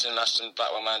 the Keynsham and Ashton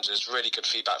Blackwell managers, really good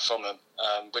feedback from them,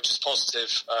 which is positive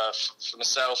for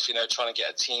myself, trying to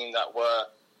get a team that were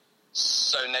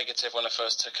so negative when I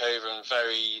first took over and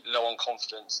very low on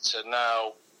confidence to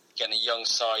now getting a young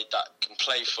side that can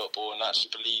play football and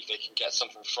actually believe they can get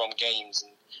something from games.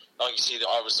 And like you see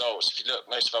our results, if you look,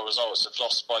 most of our results have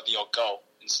lost by the odd goal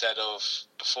instead of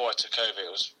before I took over. It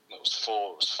was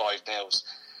 5-0.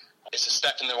 It's a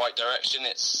step in the right direction.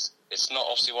 It's not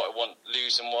obviously what I want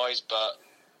losing wise, but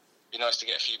it'd be nice to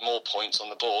get a few more points on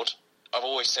the board. I've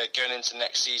always said going into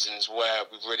next season is where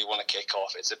we really want to kick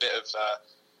off. It's a bit of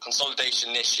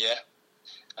consolidation this year,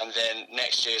 and then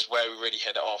next year is where we really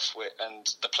head it off.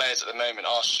 And the players at the moment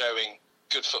are showing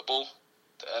good football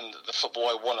and the football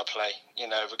I want to play,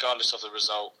 regardless of the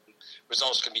result.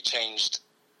 Results can be changed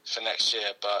for next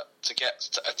year, but to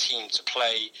get a team to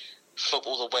play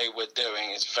football the way we're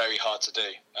doing is very hard to do.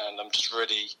 And I'm just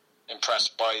really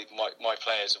impressed by my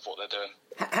players of what they're doing.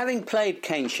 Having played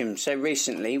Keynsham so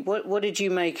recently, what did you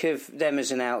make of them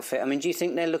as an outfit? I mean, do you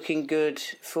think they're looking good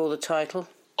for the title?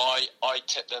 I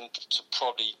tip them to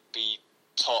probably be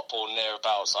top or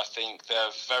nearabouts. I think they're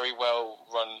a very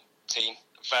well-run team,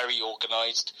 very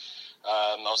organised.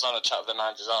 I was on a chat with the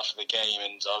managers after the game,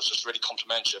 and I was just really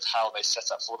complimentary of how they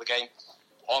set up for the game.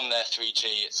 On their 3G,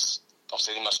 it's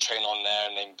obviously they must train on there,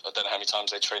 and I don't know how many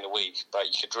times they train a week, but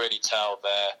you could really tell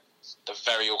they're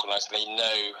very organised, and they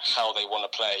know how they want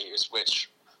to play, which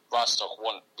Radstock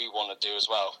we want to do as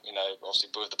well. Obviously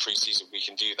with the pre-season we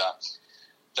can do that.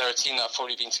 They're a team that have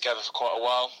probably been together for quite a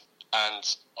while, and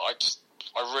I just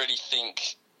I really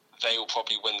think they will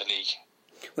probably win the league.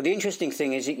 Well, the interesting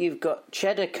thing is that you've got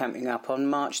Cheddar coming up on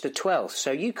March the 12th,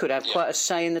 so you could have quite a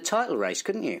say in the title race,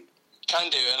 couldn't you? Can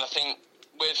do, and I think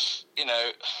with,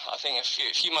 I think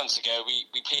a few months ago we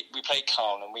played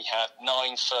Caen and we had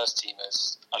 9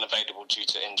 first-teamers unavailable due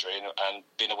to injury and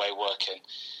been away working,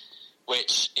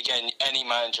 which, again, any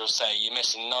manager will say, you're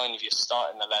missing 9 of your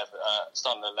starting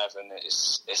 11,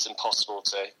 it's impossible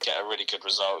to get a really good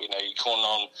result. You're calling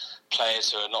on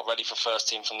players who are not ready for first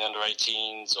team from the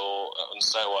under-18s and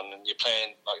so on, and you're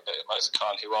playing like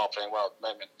Caen, who are playing well at the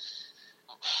moment.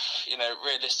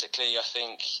 Realistically, I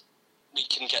think we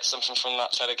can get something from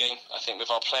that Cheddar game. I think with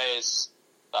our players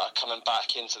that are coming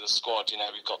back into the squad,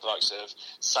 we've got the likes of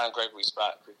Sam Gregory's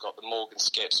back, we've got the Morgan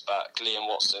Skips back, Liam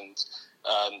Watson's.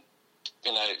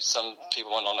 Some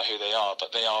people might not know who they are,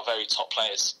 but they are very top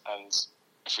players, and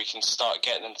if we can start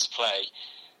getting them to play,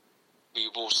 we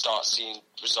will start seeing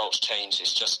results change.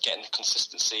 It's just getting the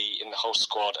consistency in the whole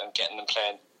squad and getting them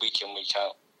playing week in, week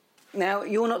out. Now,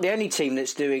 you're not the only team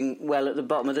that's doing well at the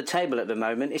bottom of the table at the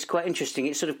moment. It's quite interesting.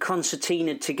 It's sort of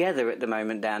concertinaed together at the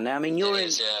moment down there. I mean, you're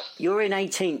in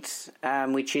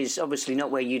 18th, which is obviously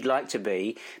not where you'd like to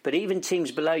be. But even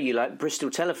teams below you, like Bristol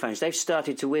Telephones, they've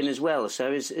started to win as well.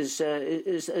 So is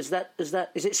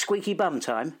it squeaky bum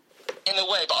time? In a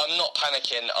way, but I'm not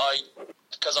panicking.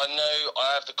 Because I know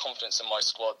I have the confidence in my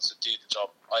squad to do the job.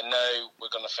 I know we're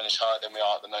going to finish higher than we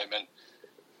are at the moment.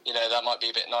 That might be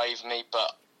a bit naive of me,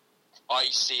 but I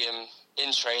see him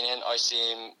in training, I see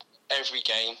him every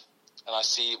game, and I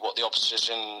see what the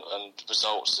opposition and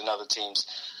results in other teams.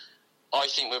 I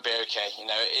think we'll be okay.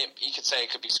 You could say it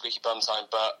could be squeaky bum time,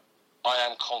 but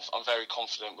I'm very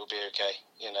confident we'll be okay.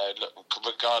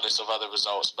 Regardless of other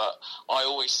results. But I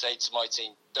always say to my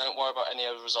team, don't worry about any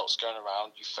other results going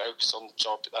around. You focus on the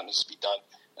job that needs to be done,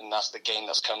 and that's the game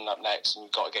that's coming up next, and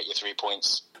you've got to get your 3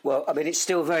 points. Well, I mean, it's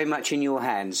still very much in your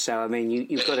hands, so, I mean,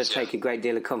 you've got to take a great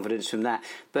deal of confidence from that.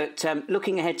 But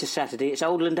looking ahead to Saturday, it's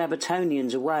Oldland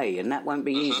Abertonians away, and that won't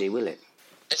be easy, will it?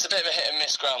 It's a bit of a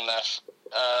hit-and-miss ground there.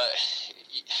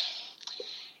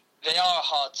 They are a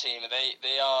hard team.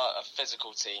 They are a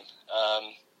physical team.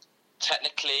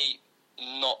 Technically,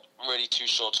 not really too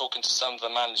sure. Talking to some of the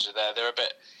manager there, they're a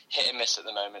bit hit-and-miss at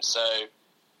the moment, so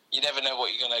you never know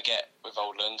what you're going to get with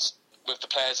Oldland. With the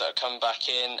players that are coming back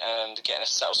in and getting a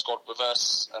settled squad with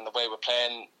us and the way we're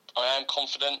playing, I am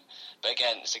confident. But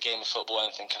again, it's a game of football,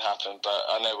 anything can happen. But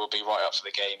I know we'll be right up for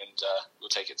the game and we'll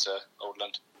take it to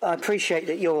Oldland. I appreciate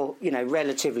that you're,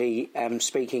 relatively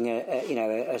speaking,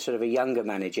 a sort of a younger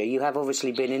manager. You have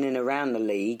obviously been in and around the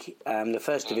league, the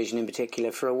First Division in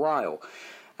particular, for a while.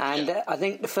 And I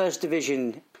think the First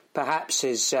Division perhaps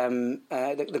is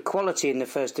the quality in the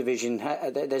First Division.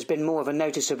 There's been more of a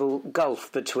noticeable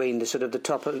gulf between the sort of the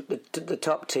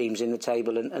top teams in the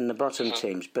table and the bottom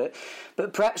teams. But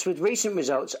perhaps with recent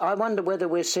results, I wonder whether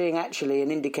we're seeing actually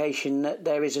an indication that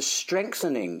there is a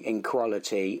strengthening in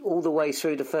quality all the way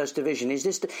through the First Division. Is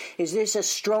this as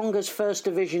strong as First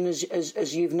Division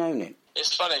as you've known it?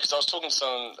 It's funny because I was talking to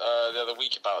someone the other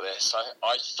week about this.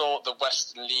 I thought the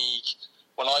Western League,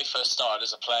 when I first started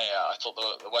as a player, I thought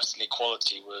the Western League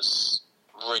quality was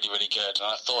really, really good, and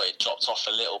I thought it dropped off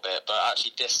a little bit. But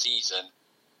actually, this season,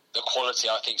 the quality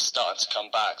I think is starting to come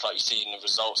back, like you see in the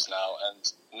results now.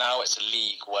 And now it's a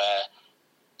league where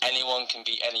anyone can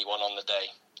beat anyone on the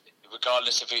day,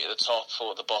 regardless if you're at the top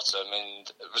or at the bottom. And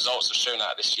results have shown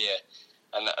that this year,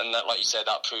 and that, like you said,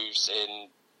 that proves in.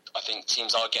 I think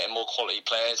teams are getting more quality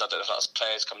players. I don't know if that's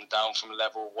players coming down from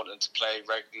level, wanting to play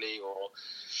regularly, or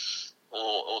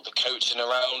the coaching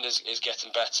around is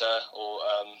getting better,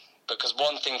 because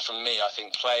one thing from me, I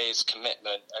think players'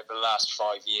 commitment over the last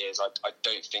 5 years, I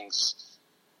don't think's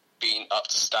been up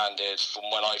to standard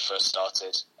from when I first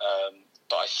started.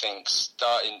 But I think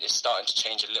it's starting to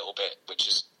change a little bit, which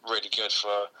is really good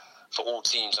for all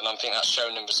teams, and I think that's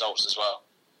shown in results as well.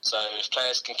 So if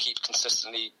players can keep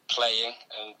consistently playing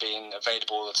and being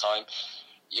available all the time,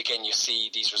 again, you see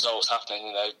these results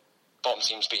happening. Bottom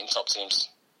teams beating top teams.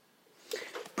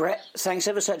 Brett, thanks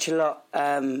ever such a lot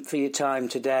for your time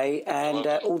today, and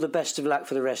all the best of luck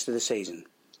for the rest of the season.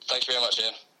 Thank you very much,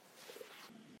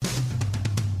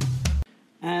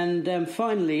 And Ian.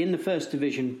 finally, in the First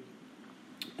Division,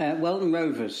 Welton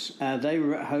Rovers, they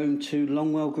were at home to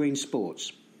Longwell Green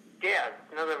Sports. Yeah,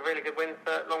 another really good win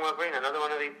for Longwell Green, another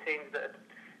one of these teams that have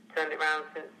turned it around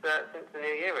since the new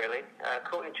year, really.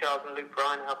 Courtney Charles and Luke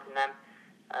Bryan helping them.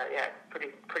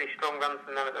 Pretty strong run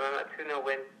from them at the moment. A 2-0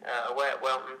 win away at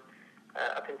Welton,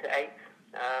 up into 8th.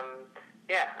 I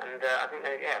think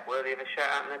they're worthy of a shout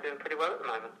out, and they're doing pretty well at the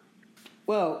moment.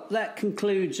 Well, that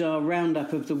concludes our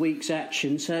roundup of the week's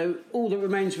action. So all that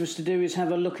remains for us to do is have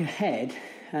a look ahead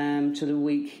to the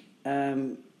week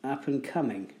up and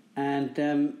coming. And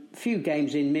a few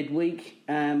games in midweek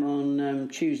on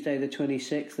Tuesday the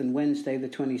 26th and Wednesday the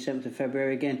 27th of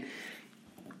February. Again,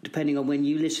 depending on when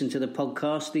you listen to the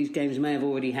podcast, these games may have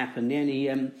already happened. The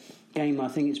only game I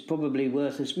think it's probably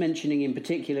worth us mentioning in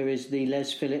particular is the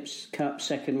Les Phillips Cup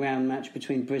second round match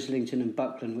between Brislington and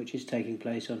Buckland, which is taking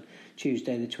place on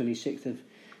Tuesday the 26th of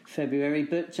February.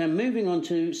 But moving on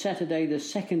to Saturday the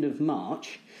 2nd of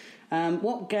March,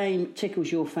 what game tickles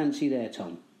your fancy there,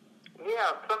 Tom? Yeah,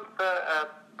 I've plumped for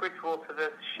Bridgewater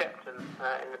versus Shepton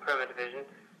in the Premier Division.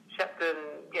 Shepton,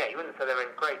 yeah, you wouldn't say they're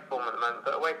in great form at the moment,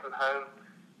 but away from home,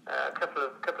 a couple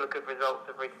of good results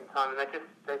of recent time, and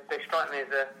they strike me as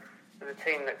a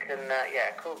team that can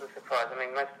cause a surprise. I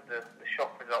mean, most of the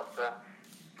shock results are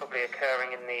probably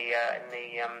occurring in the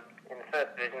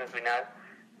first division, as we know.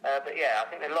 But yeah, I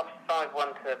think they lost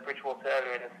 5-1 to Bridgewater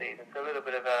earlier in the season, so a little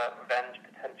bit of a revenge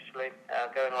potentially,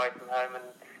 going away from home and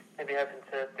maybe hoping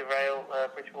to derail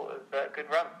Bridgewater's good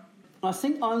run. I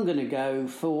think I'm going to go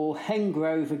for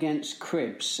Hengrove against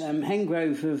Cribbs.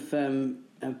 Hengrove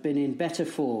have been in better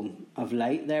form of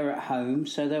late. They're at home,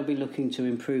 so they'll be looking to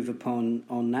improve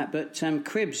on that. But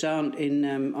Cribbs aren't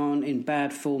in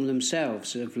bad form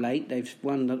themselves of late. They've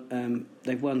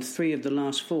won 3 of the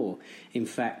last 4, in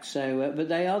fact. So, but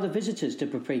they are the visitors to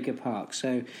Paprika Park,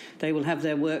 so they will have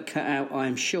their work cut out,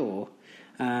 I'm sure.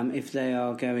 If they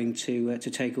are going to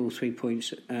take all 3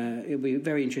 points, it'll be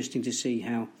very interesting to see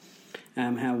how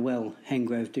well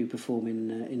Hengrove do perform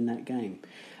in that game.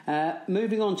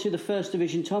 Moving on to the First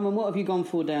Division, Tom, and what have you gone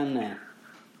for down there?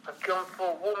 I've gone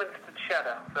for Warminster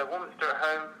Cheddar. So Warminster at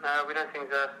home. We know things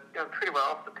are going pretty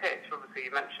well off the pitch. Obviously,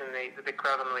 you mentioned the big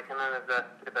crowd on the weekend. I know there's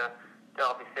a bit of a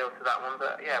derby feel to that one,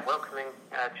 but yeah, welcoming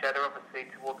Cheddar obviously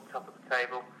towards the top of the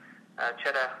table.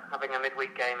 Cheddar having a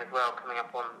midweek game as well coming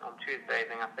up on Tuesday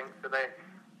evening, I think. So they're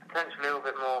potentially a little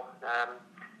bit more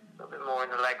in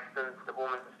the legs than the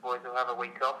Warminster boys will have a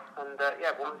week off. And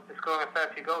Warminster scoring a fair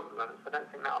few goals at the moment, so I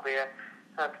don't think that'll be a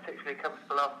particularly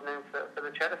comfortable afternoon for the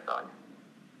Cheddar side.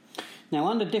 Now,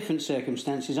 under different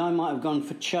circumstances, I might have gone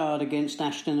for Chard against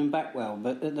Ashton and Backwell,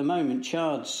 but at the moment,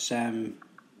 Chard's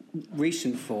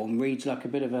recent form reads like a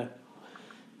bit of a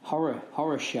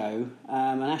horror show,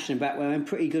 and Ashton and Backwell in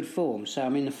pretty good form. So, I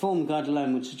mean, the form guide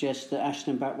alone would suggest that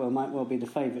Ashton and Backwell might well be the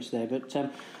favourites there. But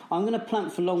I'm going to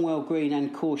plump for Longwell Green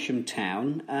and Corsham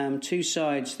Town, 2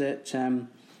 sides that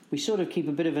we sort of keep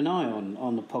a bit of an eye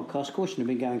on the podcast. Corsham have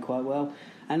been going quite well,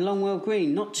 and Longwell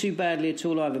Green not too badly at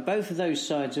all either. Both of those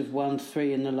sides have won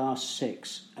 3 in the last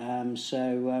 6,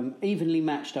 so evenly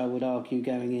matched, I would argue,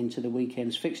 going into the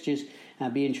weekend's fixtures. It'll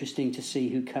be interesting to see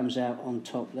who comes out on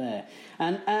top there.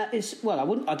 And I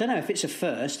don't know if it's a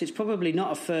first. It's probably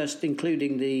not a first,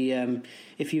 including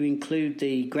if you include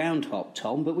the ground hop,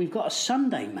 Tom. But we've got a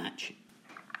Sunday match.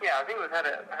 Yeah, I think we've had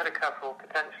a couple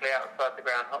potentially outside the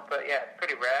ground hop, but yeah, it's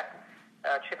pretty rare.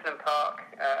 Chippenham Park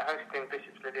hosting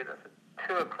Bishop's Lydia. That's a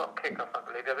 2 o'clock kickoff, I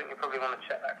believe. I think you probably want to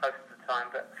check that closer to the time,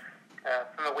 but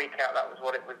from a week out, that was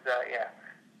what it was.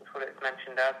 That's what it's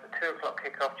mentioned as. The 2 o'clock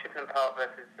kickoff, Chippenham Park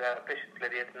versus Bishop's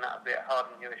Lydia, and that'll be at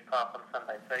Harden Newish Park on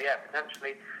Sunday. So yeah,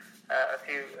 potentially a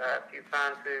few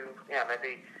fans who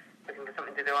maybe looking for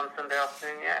something to do on Sunday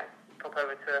afternoon. Yeah, pop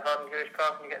over to Harden Newish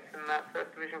Park and you get some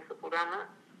First Division football down there.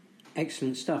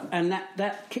 Excellent stuff. And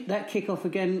that kick-off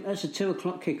again, that's a 2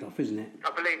 o'clock kick-off, isn't it?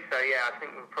 I believe so, yeah. I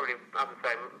think we'll probably, as I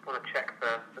say, want to check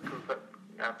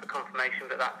for confirmation,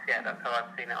 but that's how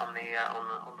I've seen it on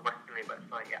the Western League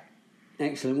website, yeah.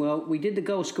 Excellent. Well, we did the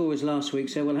goal scorers last week,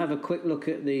 so we'll have a quick look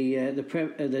at the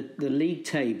league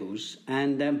tables,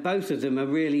 and both of them are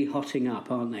really hotting up,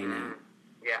 aren't they now?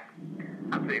 Yeah,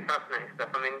 absolutely fascinating stuff.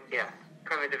 I mean, yeah,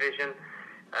 Premier Division,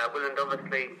 Willand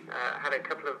obviously had a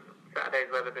couple of Saturdays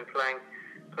where they've been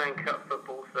playing cup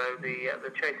football, so the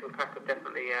chasing pack have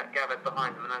definitely gathered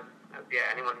behind them, and as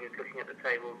anyone who's looking at the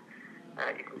tables,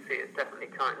 you can see it's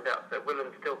definitely tightened up. So Willand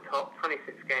still top,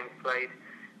 26 games played.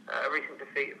 A recent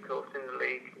defeat, of course, in the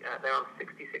league. They're on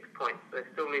 66 points, so they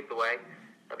still lead the way.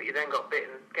 But you then got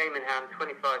bitten. Game in hand,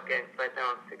 25 games played, they're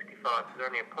on 65, so they're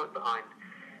only a point behind.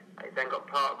 You then got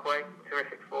Parkway,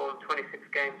 terrific form, 26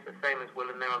 games, the same as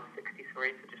Willand, they're on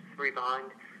 63, so just 3 behind.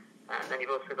 And then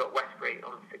you've also got Westbury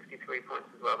on 63 points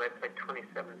as well. They played 27,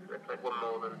 so they played 1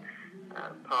 more than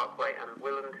Parkway and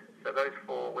Willand. So those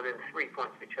 4 within 3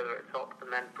 points of each other at top.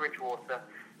 And then Bridgewater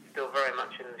still very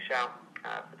much in the shout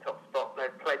for top spot.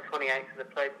 They've played 28, so they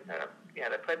played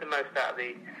the most out of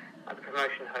the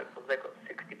promotion hopefuls. They've got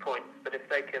 60 points, but if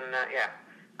they can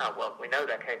we know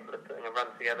they're capable of putting a run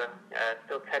together.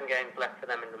 Still 10 games left for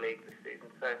them in the league this season,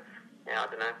 so I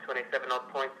don't know, 27 odd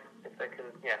points. If they can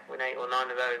win 8 or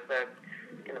 9 of those, they're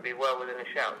going to be well within a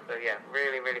shout. So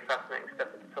really, really fascinating stuff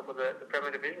at the top of the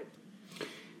Premier Division.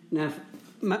 Now,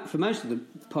 for most of the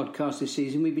podcast this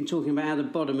season, we've been talking about how the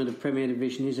bottom of the Premier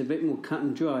Division is a bit more cut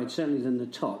and dried, certainly than the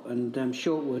top, and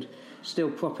Shortwood still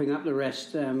propping up the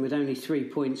rest with only 3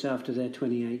 points after their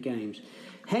 28 games.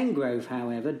 Hengrove,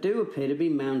 however, do appear to be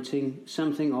mounting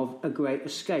something of a great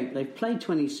escape. They've played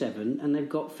 27 and they've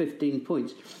got 15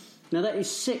 points. Now, that is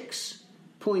 6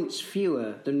 points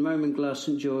fewer than Roman Glass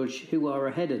St George, who are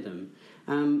ahead of them.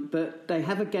 But they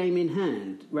have a game in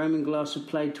hand. Roman Glass have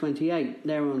played 28.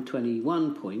 They're on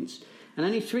 21 points. And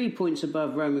only 3 points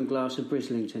above Roman Glass of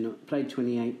Brislington, played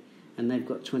 28, and they've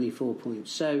got 24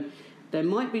 points. So there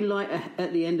might be light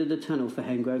at the end of the tunnel for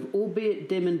Hengrove, albeit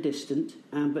dim and distant,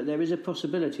 but there is a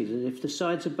possibility that if the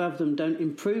sides above them don't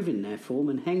improve in their form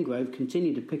and Hengrove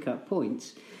continue to pick up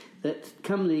points, that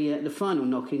come the final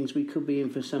knockings, we could be in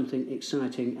for something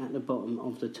exciting at the bottom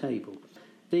of the table.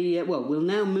 We'll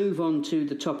now move on to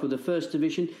the top of the First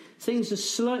Division. Things are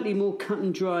slightly more cut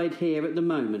and dried here at the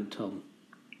moment, Tom.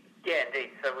 Yeah,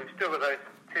 indeed. So we've still got those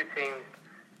 2 teams,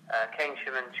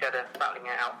 Keynsham and Cheddar, battling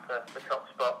it out for the top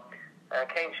spot.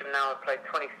 Keynsham now have played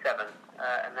 27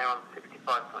 and they're on 65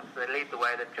 points, so they lead the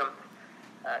way. They've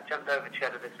jumped over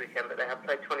Cheddar this weekend, but they have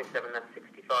played 27, that's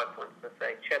 65 points. Let's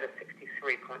say Cheddar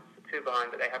 63 points, so 2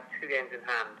 behind, but they have 2 games in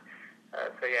hand.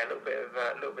 A little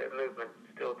bit of movement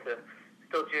still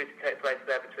due to take place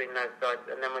there between those sides,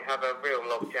 and then we have a real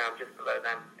logjam just below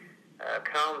them.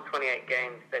 Calm 28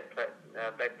 games they've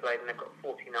played and they've got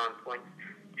 49 points.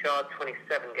 Chard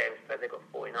 27 games played, they've got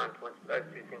 49 points. Those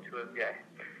two seem to have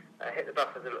hit the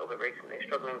buffers a little bit recently,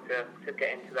 struggling to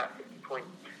get into that 50-point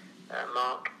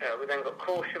mark. We then got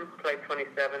Corsham, played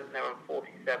 27, they're on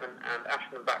 47, and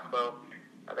Ashton and Backwell,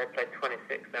 they played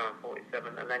 26, they're on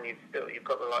 47, and then you've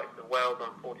got the likes of Wells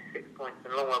on 46 points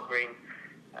and Longwell Green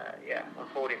on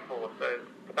 44. So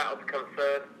the battle to come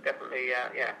third, definitely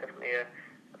a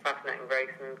fascinating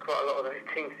race, and quite a lot of those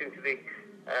teams seem to be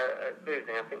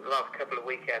losing. I think the last couple of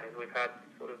weekends we've had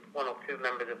sort of 1 or 2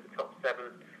 members of the top 7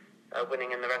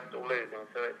 winning and the rest all losing.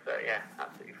 So it's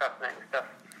absolutely fascinating stuff.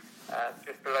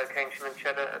 Just below Keynsham and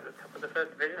Cheddar at the top of the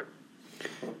First Division.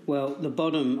 Well, the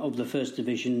bottom of the First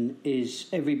Division is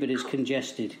every bit as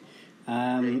congested.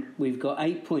 We've got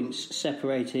 8 points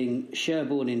separating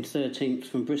Sherborne in 13th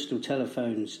from Bristol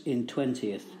Telephones in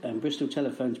 20th. Bristol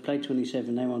Telephones played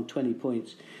 27, they're on 20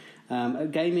 points. A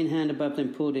game in hand above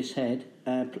them, Portishead,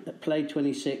 played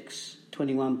 26,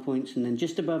 21 points, and then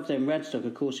just above them, Radstock,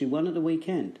 of course, who won at the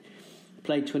weekend,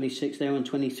 played 26, they're on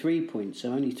 23 points,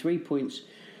 so only 3 points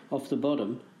off the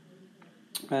bottom.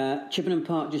 Chippenham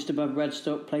Park, just above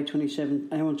Radstock, played 27,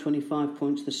 they're on 25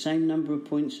 points, the same number of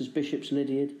points as Bishop's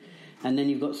Lydiard. And then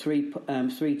you've got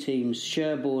three teams,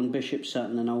 Sherborne, Bishop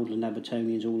Sutton and Oldland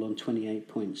Abertonians, all on 28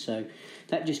 points. So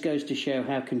that just goes to show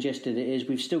how congested it is.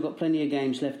 We've still got plenty of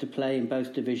games left to play in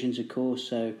both divisions, of course,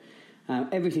 so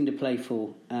everything to play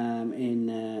for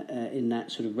in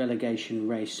that sort of relegation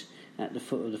race at the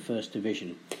foot of the First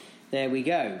Division. There we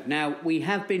go. Now, we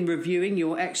have been reviewing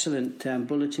your excellent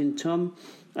bulletin, Tom.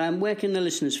 Where can the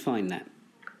listeners find that?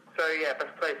 So,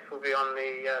 best place will be on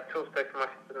the Toolstation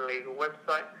Western Legal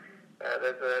website.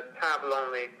 There's a tab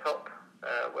along the top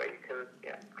where you can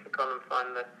click on and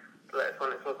find the latest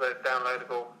one. It's also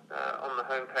downloadable on the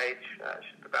homepage. It's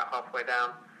just about halfway down.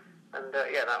 And that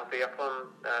will be up on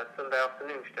Sunday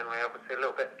afternoons generally. Obviously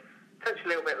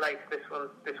potentially a little bit late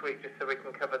this week, just so we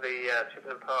can cover the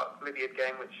Chippenham Park Lydiard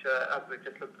game, which, as we've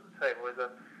just looked at the table, is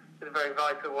a very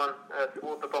vital one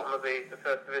towards the bottom of the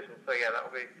First Division. So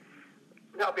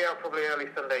that'll be out probably early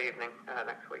Sunday evening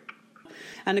next week.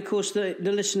 And of course, the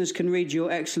listeners can read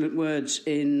your excellent words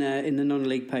in the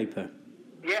non-league paper.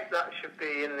 Yeah, that should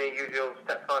be in the usual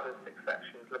step 5 and 6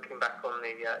 sections, looking back on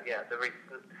the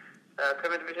recent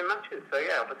Premier Division matches. So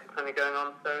obviously plenty going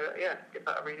on. So give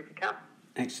that a read if you can.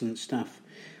 Excellent stuff.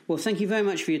 Well, thank you very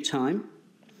much for your time.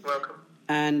 Welcome.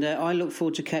 And I look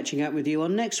forward to catching up with you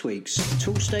on next week's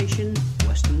Toolstation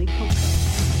Western League podcast.